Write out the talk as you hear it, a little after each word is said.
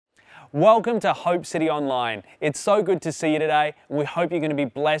Welcome to Hope City Online. It's so good to see you today, and we hope you're going to be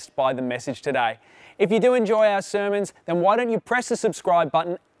blessed by the message today. If you do enjoy our sermons, then why don't you press the subscribe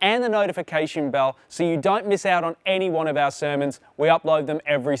button and the notification bell so you don't miss out on any one of our sermons. We upload them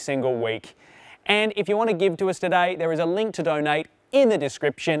every single week. And if you want to give to us today, there is a link to donate in the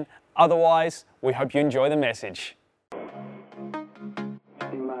description. Otherwise, we hope you enjoy the message.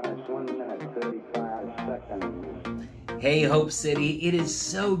 Hey Hope City, it is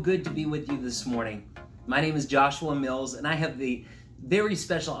so good to be with you this morning. My name is Joshua Mills and I have the very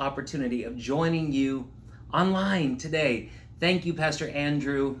special opportunity of joining you online today. Thank you, Pastor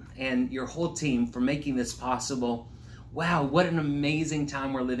Andrew and your whole team for making this possible. Wow, what an amazing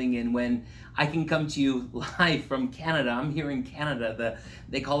time we're living in when I can come to you live from Canada. I'm here in Canada.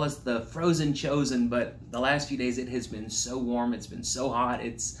 They call us the Frozen Chosen, but the last few days it has been so warm, it's been so hot,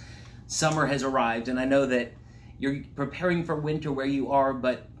 summer has arrived, and I know that you're preparing for winter where you are,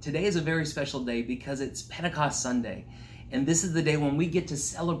 but today is a very special day because it's Pentecost Sunday. And this is the day when we get to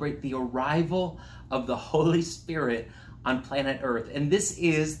celebrate the arrival of the Holy Spirit on planet Earth. And this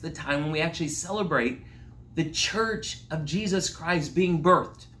is the time when we actually celebrate the Church of Jesus Christ being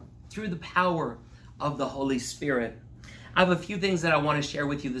birthed through the power of the Holy Spirit. I have a few things that I want to share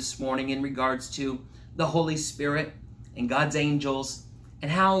with you this morning in regards to the Holy Spirit and God's angels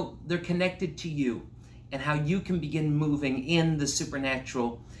and how they're connected to you, and how you can begin moving in the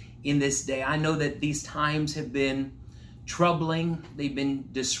supernatural in this day. I know that these times have been troubling, they've been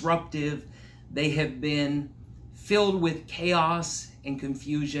disruptive, they have been filled with chaos and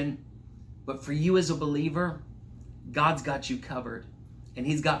confusion. But for you as a believer, God's got you covered. And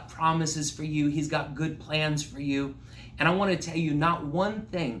He's got promises for you, He's got good plans for you. And I want to tell you, not one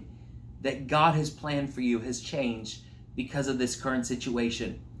thing that God has planned for you has changed because of this current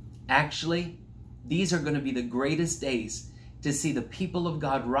situation. Actually, these are going to be the greatest days to see the people of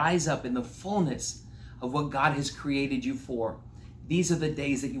God rise up in the fullness of what God has created you for. These are the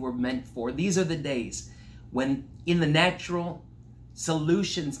days that you were meant for. These are the days when in the natural,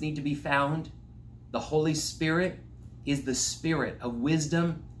 solutions need to be found. The Holy Spirit is the spirit of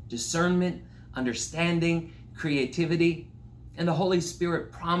wisdom, discernment, understanding, creativity, and the Holy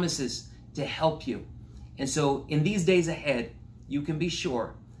Spirit promises to help you. And so in these days ahead, you can be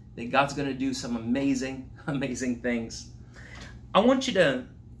sure that God's going to do some amazing, amazing things. I want you to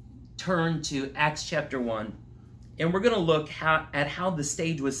turn to Acts chapter 1, and we're going to look at how the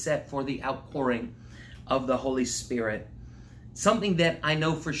stage was set for the outpouring of the Holy Spirit. Something that I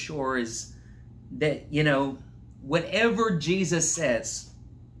know for sure is that, whatever Jesus says,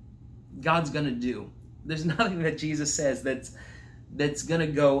 God's going to do. There's nothing that Jesus says that's going to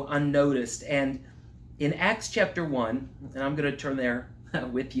go unnoticed. And in Acts chapter 1, and I'm going to turn there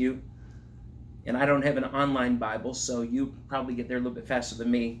with you, and I don't have an online Bible, so you probably get there a little bit faster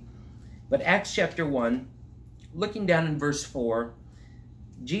than me. But Acts chapter 1, looking down in verse 4,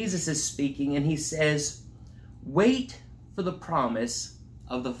 Jesus is speaking, and he says, "Wait for the promise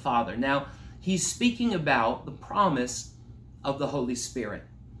of the Father." Now, he's speaking about the promise of the Holy Spirit.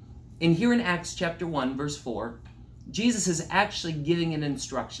 And here in Acts chapter 1, verse 4, Jesus is actually giving an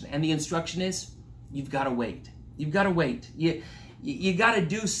instruction, and the instruction is, you've got to wait. You've got to wait. You got to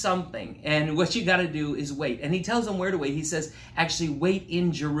do something, and what you got to do is wait. And he tells them where to wait. He says, actually, wait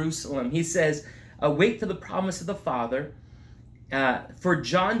in Jerusalem. He says, wait for the promise of the Father. For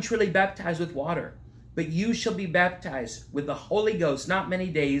John truly baptized with water, but you shall be baptized with the Holy Ghost not many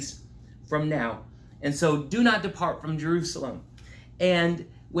days from now. And so do not depart from Jerusalem. And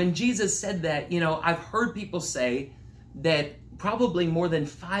when Jesus said that, I've heard people say that probably more than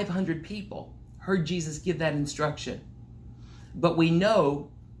 500 people heard Jesus give that instruction. But we know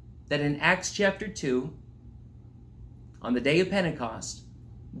that in Acts chapter 2, on the day of Pentecost,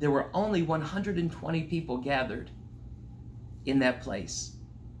 there were only 120 people gathered in that place.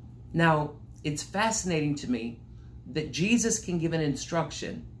 Now, it's fascinating to me that Jesus can give an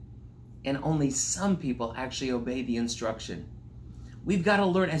instruction and only some people actually obey the instruction. We've got to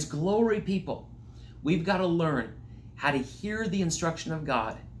learn, as glory people, we've got to learn how to hear the instruction of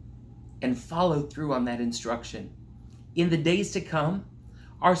God and follow through on that instruction. In the days to come,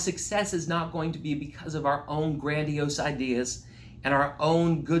 our success is not going to be because of our own grandiose ideas and our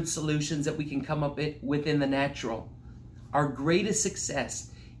own good solutions that we can come up with in the natural. Our greatest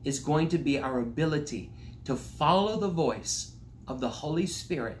success is going to be our ability to follow the voice of the Holy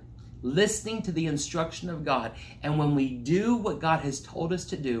Spirit, listening to the instruction of God. And when we do what God has told us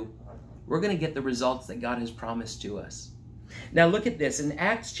to do, we're going to get the results that God has promised to us. Now look at this. In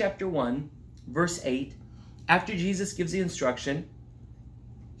Acts chapter 1, verse 8, after Jesus gives the instruction,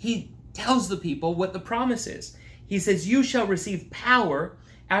 he tells the people what the promise is. He says, "You shall receive power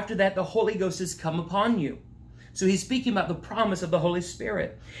after that, the Holy Ghost has come upon you. So he's speaking about the promise of the Holy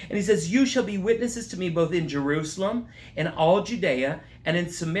Spirit. And he says, you shall be witnesses to me both in Jerusalem and all Judea and in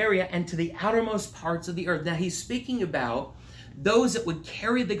Samaria and to the outermost parts of the earth. Now he's speaking about those that would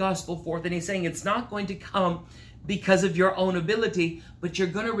carry the gospel forth. And he's saying it's not going to come because of your own ability, but you're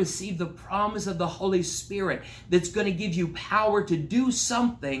going to receive the promise of the Holy Spirit that's going to give you power to do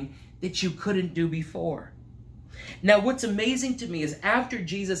something that you couldn't do before. Now, what's amazing to me is after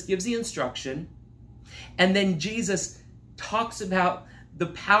Jesus gives the instruction, and then Jesus talks about the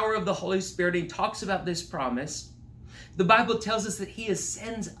power of the Holy Spirit, and he talks about this promise, the Bible tells us that he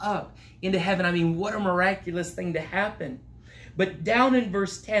ascends up into heaven. I mean, what a miraculous thing to happen. But down in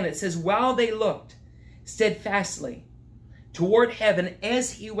verse 10, it says, while they looked steadfastly toward heaven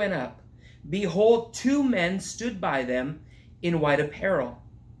as he went up, behold, two men stood by them in white apparel,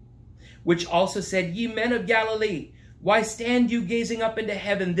 which also said, ye men of Galilee, why stand you gazing up into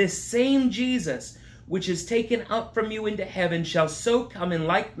heaven? This same Jesus, which is taken up from you into heaven, shall so come in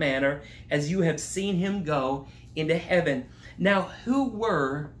like manner as you have seen him go into heaven. Now, who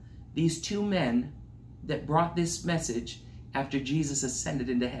were these two men that brought this message after Jesus ascended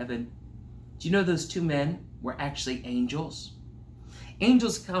into heaven? Do you know those two men were actually angels?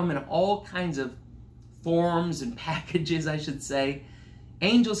 Angels come in all kinds of forms and packages, I should say.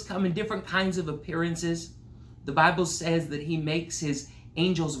 Angels come in different kinds of appearances. The Bible says that he makes his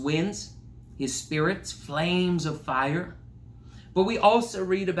angels winds, his spirits flames of fire. But we also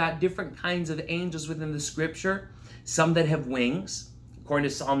read about different kinds of angels within the scripture, some that have wings, according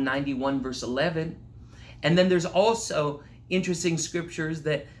to Psalm 91 verse 11. And then there's also interesting scriptures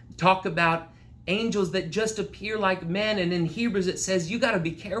that talk about angels that just appear like men. And in Hebrews it says you got to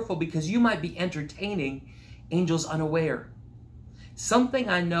be careful because you might be entertaining angels unaware. Something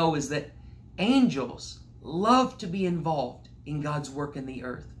I know is that angels love to be involved in God's work in the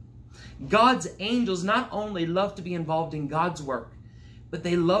earth. God's angels not only love to be involved in God's work, but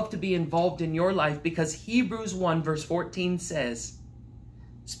they love to be involved in your life because Hebrews 1 verse 14 says,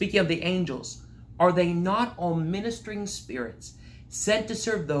 speaking of the angels, are they not all ministering spirits sent to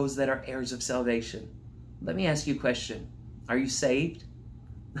serve those that are heirs of salvation? Let me ask you a question. Are you saved?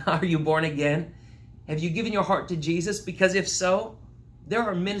 Are you born again? Have you given your heart to Jesus? Because if so, there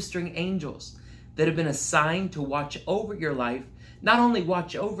are ministering angels that have been assigned to watch over your life, not only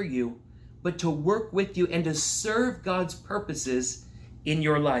watch over you, but to work with you and to serve God's purposes in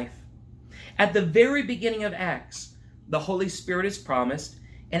your life. At the very beginning of Acts, the Holy Spirit is promised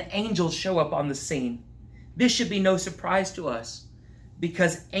and angels show up on the scene. This should be no surprise to us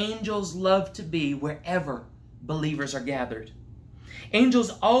because angels love to be wherever believers are gathered.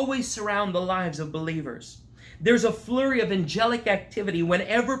 Angels always surround the lives of believers. There's a flurry of angelic activity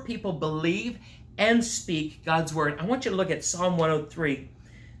whenever people believe and speak God's word. I want you to look at Psalm 103.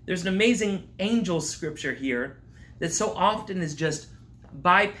 There's an amazing angel scripture here that so often is just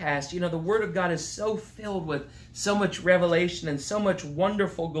bypassed. You know, the word of God is so filled with so much revelation and so much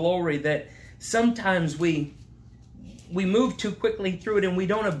wonderful glory that sometimes we move too quickly through it and we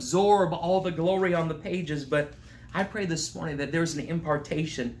don't absorb all the glory on the pages. But I pray this morning that there's an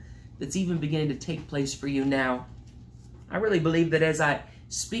impartation that's even beginning to take place for you now. I really believe that as I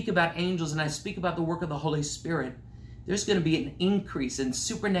speak about angels and I speak about the work of the Holy Spirit, there's going to be an increase in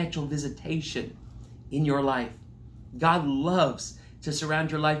supernatural visitation in your life. God loves to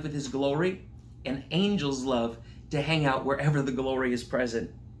surround your life with his glory, and angels love to hang out wherever the glory is present.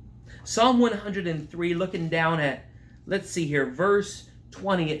 Psalm 103, looking down at, let's see here, verse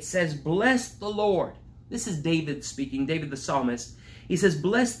 20, it says, bless the Lord. This is David speaking, David the psalmist. He says,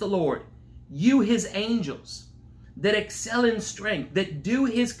 bless the Lord, you his angels, that excel in strength, that do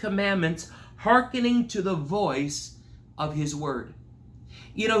his commandments, hearkening to the voice of his word.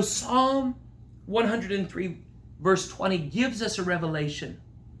 You know, Psalm 103 verse 20 gives us a revelation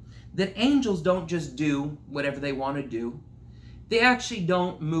that angels don't just do whatever they want to do. They actually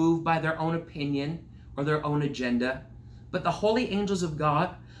don't move by their own opinion or their own agenda, but the holy angels of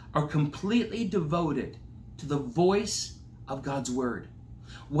God are completely devoted to the voice of God's word.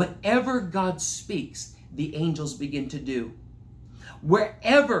 Whatever God speaks, the angels begin to do.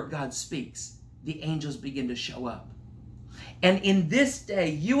 Wherever God speaks, the angels begin to show up. And in this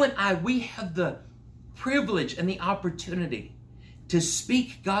day, you and I, we have the privilege and the opportunity to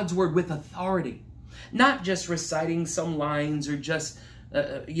speak God's word with authority, not just reciting some lines or just,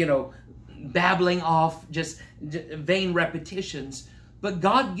 babbling off just vain repetitions, but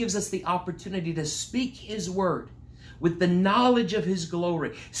God gives us the opportunity to speak his word with the knowledge of his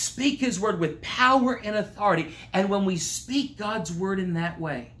glory, speak his word with power and authority. And when we speak God's word in that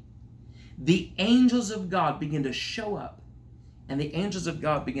way, the angels of God begin to show up and the angels of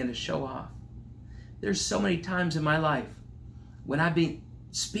God begin to show off. There's so many times in my life when I've been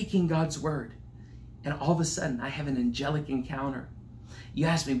speaking God's word, and all of a sudden I have an angelic encounter. You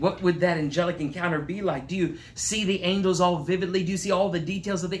ask me, what would that angelic encounter be like? Do you see the angels all vividly? Do you see all the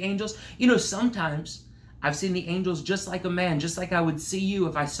details of the angels? You know, sometimes I've seen the angels just like a man, just like I would see you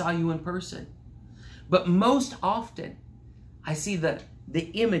if I saw you in person. But most often, I see the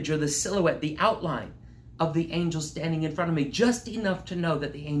image or the silhouette, the outline of the angel standing in front of me, just enough to know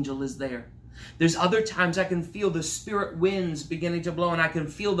that the angel is there. There's other times I can feel the spirit winds beginning to blow, and I can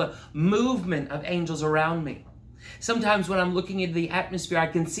feel the movement of angels around me. Sometimes when I'm looking into the atmosphere, I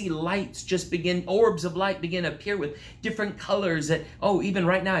can see lights orbs of light begin to appear with different colors that, even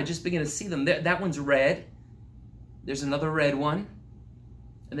right now, I just begin to see them. That one's red. There's another red one.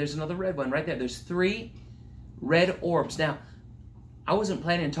 And there's another red one right there. There's 3 red orbs. Now, I wasn't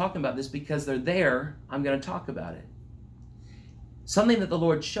planning on talking about this because they're there. I'm going to talk about it. Something that the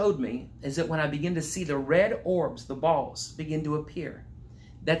Lord showed me is that when I begin to see the red orbs, the balls, begin to appear,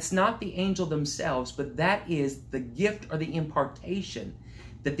 that's not the angel themselves, but that is the gift or the impartation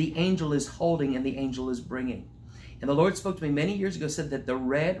that the angel is holding and the angel is bringing. And the Lord spoke to me many years ago, said that the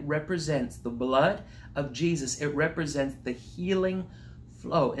red represents the blood of Jesus. It represents the healing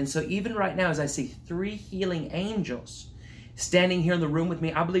flow. And so even right now, as I see 3 healing angels standing here in the room with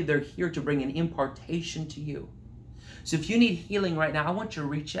me, I believe they're here to bring an impartation to you. So if you need healing right now, I want you to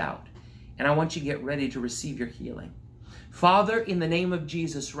reach out and I want you to get ready to receive your healing. Father, in the name of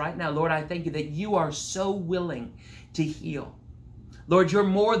Jesus, right now, Lord, I thank you that you are so willing to heal. Lord, you're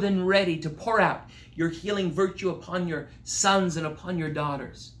more than ready to pour out your healing virtue upon your sons and upon your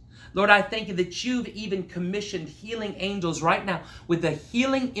daughters. Lord, I thank you that you've even commissioned healing angels right now with a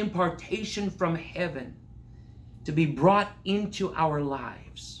healing impartation from heaven to be brought into our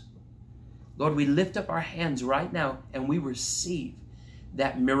lives. Lord, we lift up our hands right now and we receive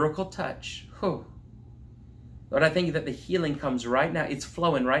that miracle touch. Lord, I thank you that the healing comes right now. It's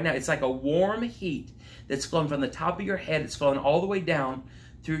flowing right now. It's like a warm heat that's flowing from the top of your head. It's flowing all the way down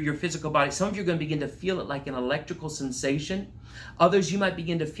through your physical body. Some of you are going to begin to feel it like an electrical sensation. Others, you might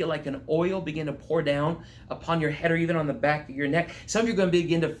begin to feel like an oil begin to pour down upon your head or even on the back of your neck. Some of you are going to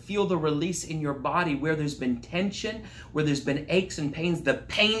begin to feel the release in your body where there's been tension, where there's been aches and pains. The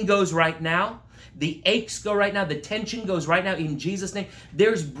pain goes right now. The aches go right now. The tension goes right now in Jesus' name.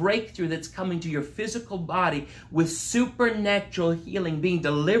 There's breakthrough that's coming to your physical body with supernatural healing being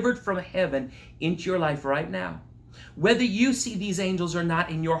delivered from heaven into your life right now. Whether you see these angels or not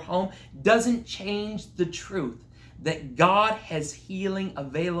in your home doesn't change the truth that God has healing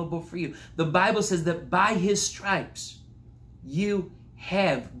available for you. The Bible says that by his stripes, you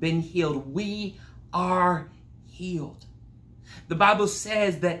have been healed. We are healed. The Bible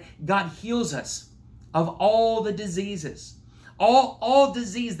says that God heals us of all the diseases, all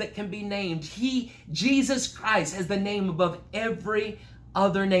disease that can be named. Jesus Christ, has the name above every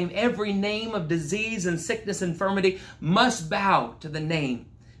other name. Every name of disease and sickness, infirmity must bow to the name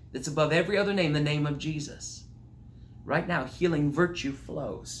that's above every other name, the name of Jesus. Right now, healing virtue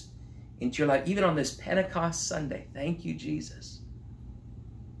flows into your life, even on this Pentecost Sunday. Thank you, Jesus,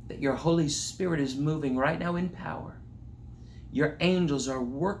 that your Holy Spirit is moving right now in power. Your angels are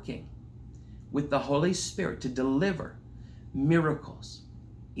working with the Holy Spirit to deliver miracles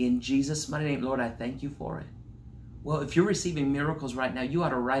in Jesus' mighty name. Lord, I thank you for it. Well, if you're receiving miracles right now, you ought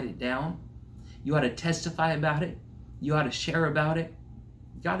to write it down. You ought to testify about it. You ought to share about it.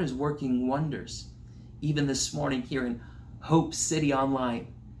 God is working wonders, even this morning here in Hope City Online.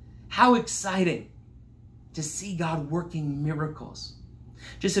 How exciting to see God working miracles.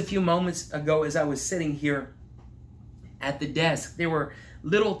 Just a few moments ago, as I was sitting here at the desk, there were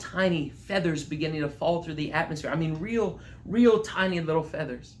little tiny feathers beginning to fall through the atmosphere. I mean, real tiny little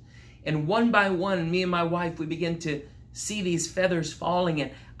feathers. And one by one, me and my wife, we began to see these feathers falling,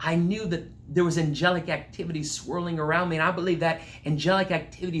 and I knew that there was angelic activity swirling around me, and I believe that angelic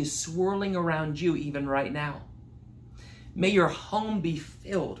activity is swirling around you even right now. May your home be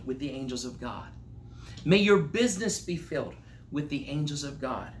filled with the angels of God. May your business be filled with the angels of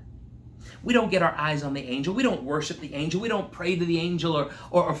God. We don't get our eyes on the angel. We don't worship the angel. We don't pray to the angel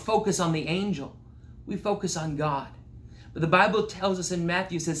or focus on the angel. We focus on God. But the Bible tells us in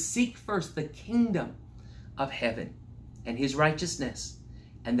Matthew, it says, seek first the kingdom of heaven and his righteousness.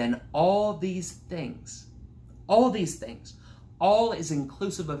 And then all these things, all is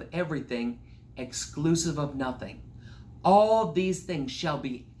inclusive of everything, exclusive of nothing. All these things shall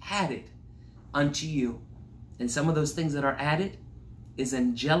be added unto you. And some of those things that are added is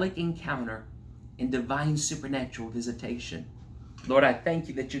angelic encounter and divine supernatural visitation. Lord, I thank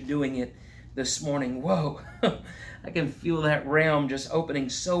you that you're doing it this morning. Whoa, I can feel that realm just opening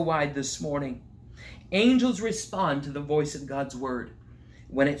so wide this morning. Angels respond to the voice of God's word.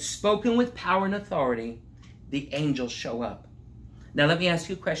 When it's spoken with power and authority, the angels show up. Now let me ask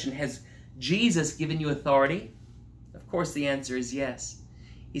you a question. Has Jesus given you authority? Of course the answer is yes.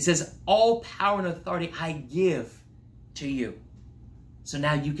 He says, all power and authority I give to you. So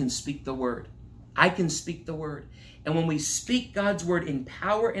now you can speak the word. I can speak the word. And when we speak God's word in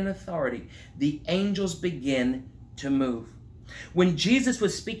power and authority, the angels begin to move. When Jesus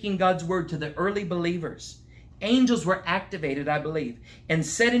was speaking God's word to the early believers, angels were activated, I believe, and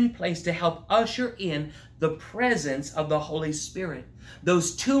set in place to help usher in the presence of the Holy Spirit.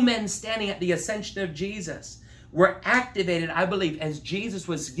 Those two men standing at the ascension of Jesus were activated, I believe, as Jesus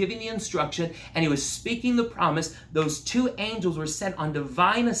was giving the instruction and he was speaking the promise. Those two angels were sent on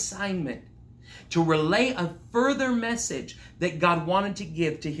divine assignment to relay a further message that God wanted to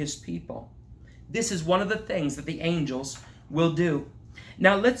give to his people. This is one of the things that the angels will do.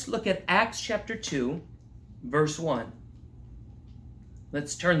 Now let's look at Acts chapter 2, verse 1.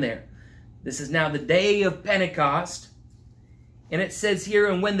 Let's turn there. This is now the day of Pentecost. And it says here,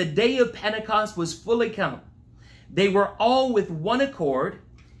 and when the day of Pentecost was fully come, they were all with one accord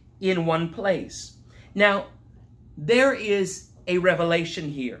in one place. Now, there is a revelation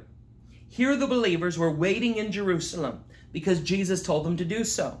here. Here the believers were waiting in Jerusalem because Jesus told them to do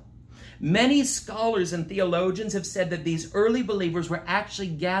so. Many scholars and theologians have said that these early believers were actually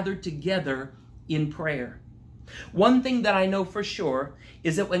gathered together in prayer. One thing that I know for sure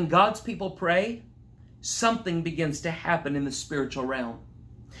is that when God's people pray, something begins to happen in the spiritual realm.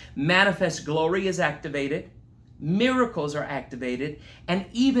 Manifest glory is activated. Miracles are activated, and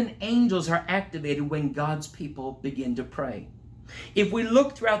even angels are activated when God's people begin to pray. If we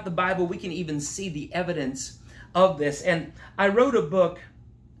look throughout the Bible, we can even see the evidence of this. And I wrote a book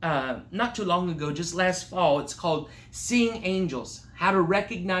not too long ago, just last fall. It's called Seeing Angels, How to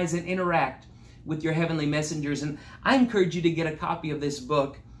Recognize and Interact with Your Heavenly Messengers. And I encourage you to get a copy of this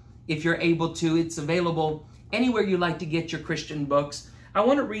book if you're able to. It's available anywhere you like to get your Christian books. I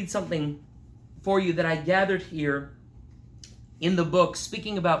want to read something for you that I gathered here in the book,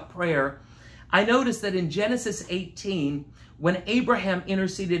 speaking about prayer. I noticed that in Genesis 18, when Abraham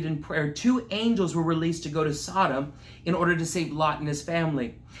interceded in prayer, two angels were released to go to Sodom in order to save Lot and his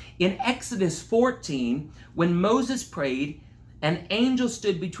family. In Exodus 14, when Moses prayed, an angel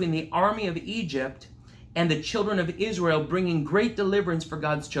stood between the army of Egypt and the children of Israel, bringing great deliverance for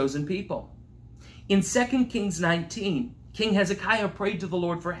God's chosen people. In 2 Kings 19, King Hezekiah prayed to the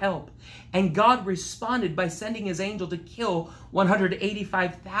Lord for help, and God responded by sending his angel to kill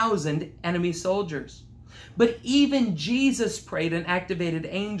 185,000 enemy soldiers. But even Jesus prayed and activated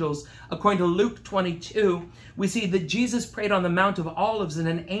angels. According to Luke 22, we see that Jesus prayed on the Mount of Olives, and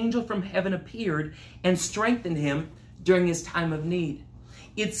an angel from heaven appeared and strengthened him during his time of need.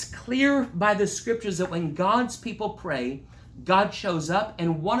 It's clear by the scriptures that when God's people pray, God shows up,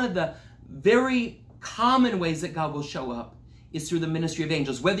 and one of the very common ways that God will show up is through the ministry of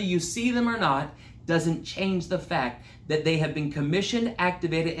angels. Whether you see them or not doesn't change the fact that they have been commissioned,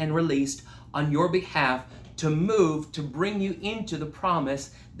 activated, and released on your behalf to move, to bring you into the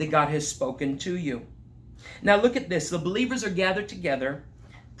promise that God has spoken to you. Now look at this. The believers are gathered together,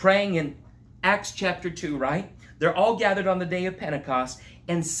 praying in Acts chapter 2, right? They're all gathered on the day of Pentecost,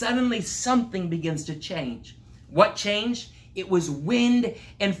 and suddenly something begins to change. What changed? It was wind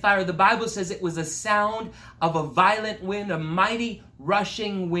and fire. The Bible says it was a sound of a violent wind, a mighty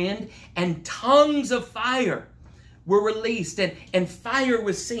rushing wind, and tongues of fire were released, and fire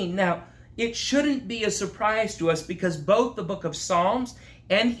was seen. Now, it shouldn't be a surprise to us because both the book of Psalms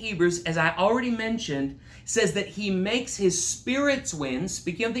and Hebrews, as I already mentioned, says that he makes his spirits winds,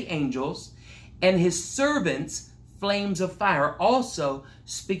 speaking of the angels, and his servants flames of fire, also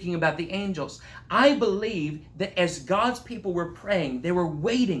speaking about the angels. I believe that as God's people were praying, they were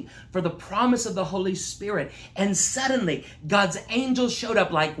waiting for the promise of the Holy Spirit. And suddenly, God's angels showed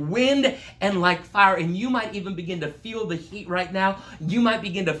up like wind and like fire. And you might even begin to feel the heat right now. You might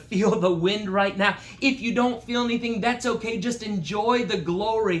begin to feel the wind right now. If you don't feel anything, that's okay. Just enjoy the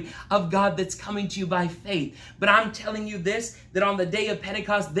glory of God that's coming to you by faith. But I'm telling you this, that on the day of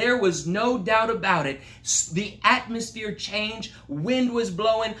Pentecost, there was no doubt about it. The atmosphere changed. Wind was blowing.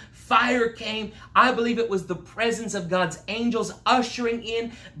 blowing, fire came. I believe it was the presence of God's angels ushering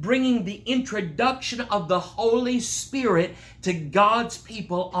in, bringing the introduction of the Holy Spirit to God's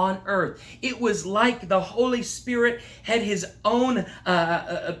people on earth. It was like the Holy Spirit had his own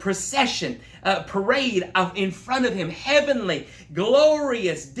procession, parade in front of him, heavenly,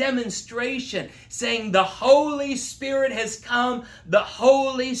 glorious demonstration, saying the Holy Spirit has come, the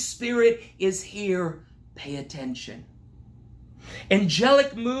Holy Spirit is here, pay attention.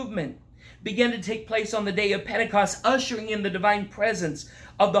 Angelic movement began to take place on the day of Pentecost, ushering in the divine presence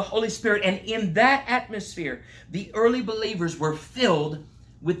of the Holy Spirit. And in that atmosphere, the early believers were filled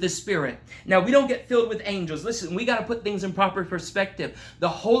with the Spirit. Now, we don't get filled with angels. Listen, we got to put things in proper perspective. The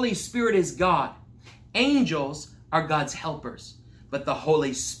Holy Spirit is God. Angels are God's helpers, but the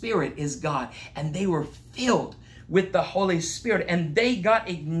Holy Spirit is God. And they were filled with the Holy Spirit, and they got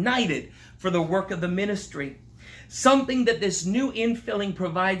ignited for the work of the ministry. Something that this new infilling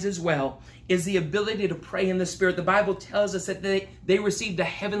provides as well is the ability to pray in the Spirit. The Bible tells us that they received a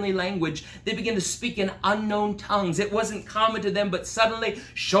heavenly language. They began to speak in unknown tongues. It wasn't common to them, but suddenly,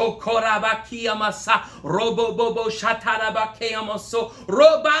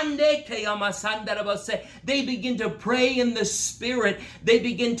 they begin to pray in the Spirit. They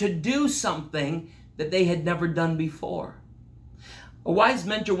begin to do something that they had never done before. A wise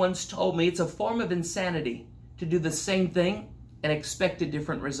mentor once told me it's a form of insanity to do the same thing and expect a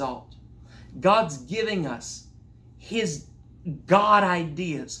different result. God's giving us his God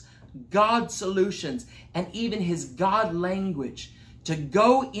ideas, God solutions, and even his God language to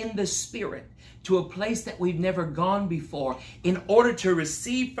go in the Spirit to a place that we've never gone before in order to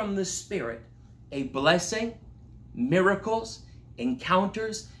receive from the Spirit a blessing, miracles,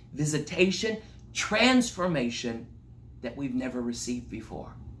 encounters, visitation, transformation that we've never received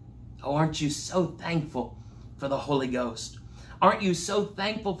before. Oh, aren't you so thankful for the Holy Ghost? Aren't you so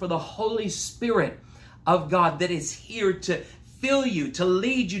thankful for the Holy Spirit of God that is here to fill you, to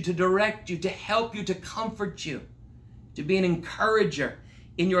lead you, to direct you, to help you, to comfort you, to be an encourager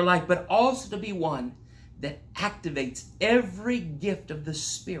in your life, but also to be one that activates every gift of the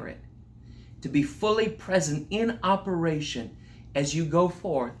Spirit to be fully present in operation as you go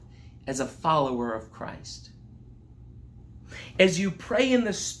forth as a follower of Christ. As you pray in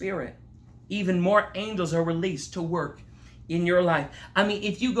the Spirit, even more angels are released to work in your life. I mean,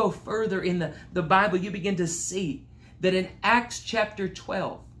 if you go further in the Bible, you begin to see that in Acts chapter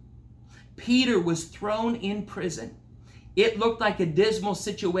 12, Peter was thrown in prison. It looked like a dismal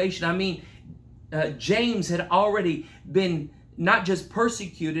situation. I mean, James had already been not just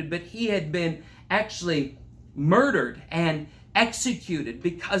persecuted, but he had been actually murdered and executed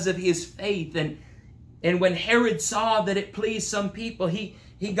because of his faith. And when Herod saw that it pleased some people, he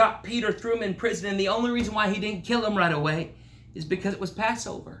got Peter, threw him in prison. And the only reason why he didn't kill him right away is because it was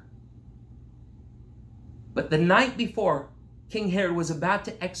Passover. But the night before King Herod was about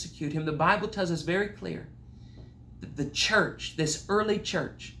to execute him, the Bible tells us very clear that the church, this early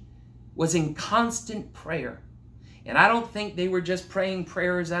church, was in constant prayer. And I don't think they were just praying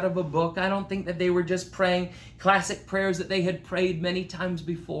prayers out of a book. I don't think that they were just praying classic prayers that they had prayed many times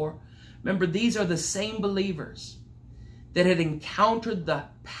before. Remember, these are the same believers that had encountered the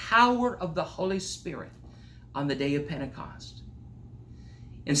power of the Holy Spirit on the day of Pentecost.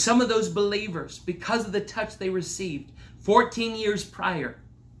 And some of those believers, because of the touch they received 14 years prior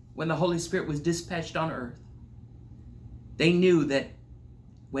when the Holy Spirit was dispatched on earth, they knew that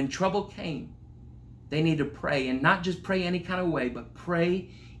when trouble came, they needed to pray, and not just pray any kind of way, but pray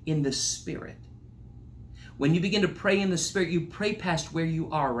in the Spirit. When you begin to pray in the Spirit, you pray past where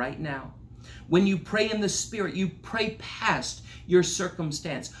you are right now. When you pray in the Spirit, you pray past your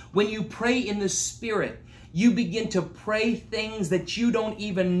circumstance. When you pray in the Spirit, you begin to pray things that you don't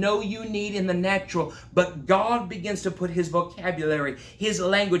even know you need in the natural, but God begins to put his vocabulary, his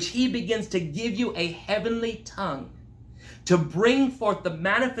language. He begins to give you a heavenly tongue to bring forth the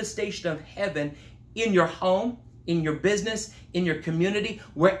manifestation of heaven in your home, in your business, in your community,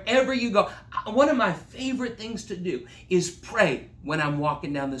 wherever you go. One of my favorite things to do is pray when I'm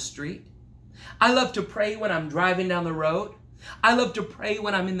walking down the street. I love to pray when I'm driving down the road. I love to pray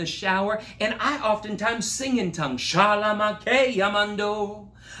when I'm in the shower, and I oftentimes sing in tongues. Shalamake yamando,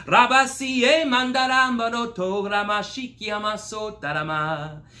 rabasiye mandarambaroto, ramashiki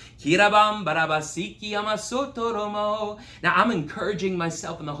amasotarama, kirabam barabasiki amasotoromo. Now I'm encouraging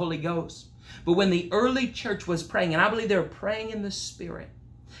myself in the Holy Ghost. But when the early church was praying, and I believe they were praying in the Spirit,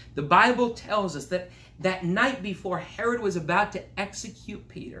 the Bible tells us that that night before Herod was about to execute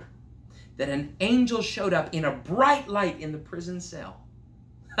Peter, that an angel showed up in a bright light in the prison cell.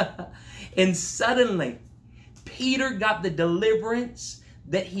 And suddenly, Peter got the deliverance,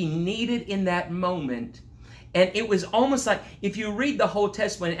 that he needed in that moment. And it was almost like, if you read the whole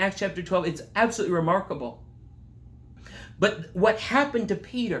testimony in Acts chapter 12, it's absolutely remarkable. But what happened to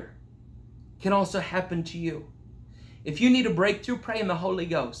Peter can also happen to you. If you need a breakthrough, pray in the Holy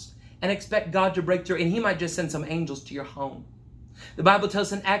Ghost and expect God to break through, and he might just send some angels to your home. The Bible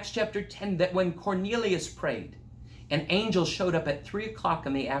tells us in Acts chapter 10 that when Cornelius prayed, an angel showed up at 3 o'clock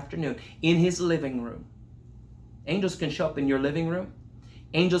in the afternoon in his living room. Angels can show up in your living room.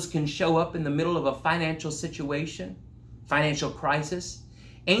 Angels can show up in the middle of a financial situation, financial crisis.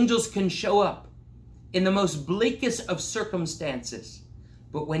 Angels can show up in the most bleakest of circumstances.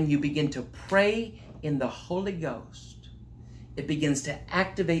 But when you begin to pray in the Holy Ghost, it begins to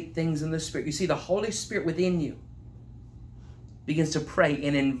activate things in the Spirit. You see, the Holy Spirit within you begins to pray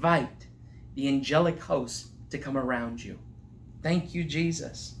and invite the angelic host to come around you. Thank you,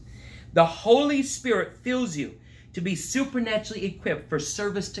 Jesus. The Holy Spirit fills you to be supernaturally equipped for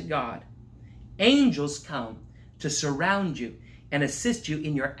service to God. Angels come to surround you and assist you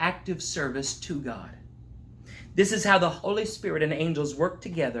in your active service to God. This is how the Holy Spirit and angels work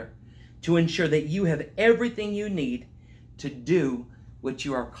together to ensure that you have everything you need to do what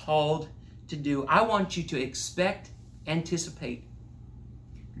you are called to do. I want you to expect, anticipate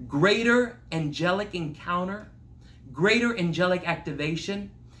greater angelic encounter, greater angelic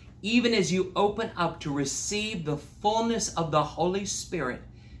activation, even as you open up to receive the fullness of the Holy Spirit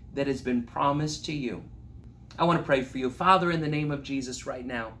that has been promised to you. I want to pray for you. Father, in the name of Jesus right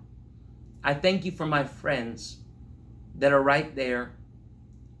now, I thank you for my friends that are right there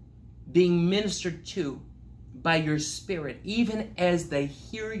being ministered to by your Spirit, even as they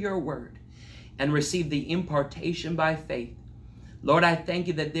hear your word and receive the impartation by faith. Lord, I thank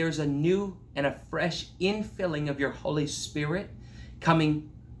you that there's a new and a fresh infilling of your Holy Spirit coming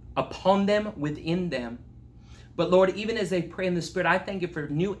upon them, within them. But Lord, even as they pray in the Spirit, I thank you for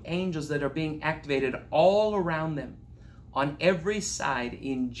new angels that are being activated all around them on every side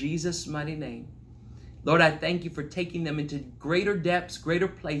in Jesus' mighty name. Lord, I thank you for taking them into greater depths, greater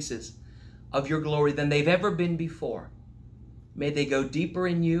places of your glory than they've ever been before. May they go deeper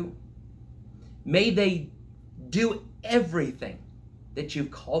in you. May they do everything that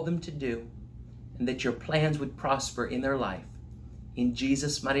you've called them to do, and that your plans would prosper in their life. In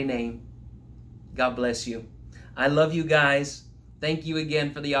Jesus' mighty name, God bless you. I love you guys. Thank you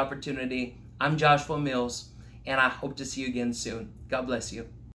again for the opportunity. I'm Joshua Mills, and I hope to see you again soon. God bless you.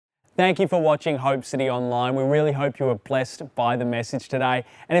 Thank you for watching Hope City Online. We really hope you were blessed by the message today.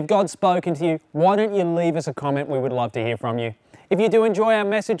 And if God's spoken to you, why don't you leave us a comment? We would love to hear from you. If you do enjoy our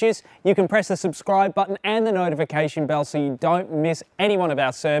messages, you can press the subscribe button and the notification bell so you don't miss any one of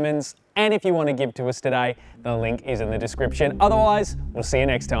our sermons. And if you want to give to us today, the link is in the description. Otherwise, we'll see you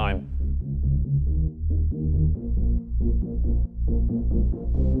next time.